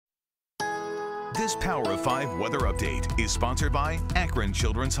This Power of 5 weather update is sponsored by Akron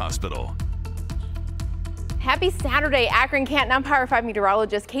Children's Hospital. Happy Saturday, Akron Canton. I'm Power 5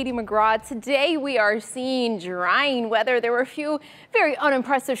 meteorologist Katie McGraw. Today we are seeing drying weather. There were a few very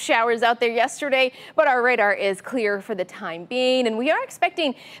unimpressive showers out there yesterday, but our radar is clear for the time being, and we are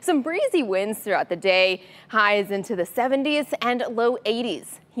expecting some breezy winds throughout the day. Highs into the 70s and low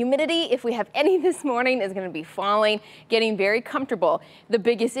 80s. Humidity, if we have any this morning, is going to be falling, getting very comfortable. The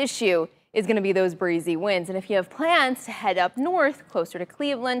biggest issue is going to be those breezy winds. And if you have plans to head up north, closer to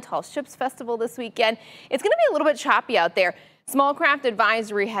Cleveland, Tall Ships Festival this weekend, it's going to be a little bit choppy out there. Small craft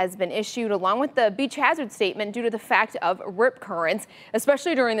advisory has been issued along with the beach hazard statement due to the fact of rip currents,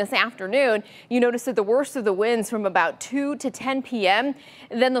 especially during this afternoon. You notice that the worst of the winds from about 2 to 10 p.m.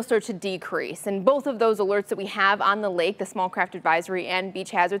 then they'll start to decrease. And both of those alerts that we have on the lake, the small craft advisory and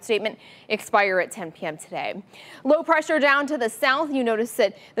beach hazard statement, expire at 10 p.m. today. Low pressure down to the south. You notice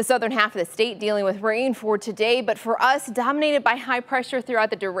that the southern half of the state dealing with rain for today, but for us dominated by high pressure throughout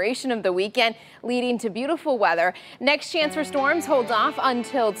the duration of the weekend, leading to beautiful weather. Next chance for storms holds off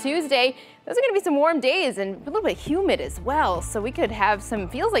until Tuesday. Those are going to be some warm days and a little bit humid as well, so we could have some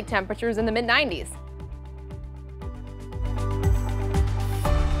feels like temperatures in the mid-90s.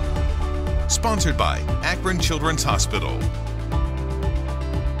 Sponsored by Akron Children's Hospital.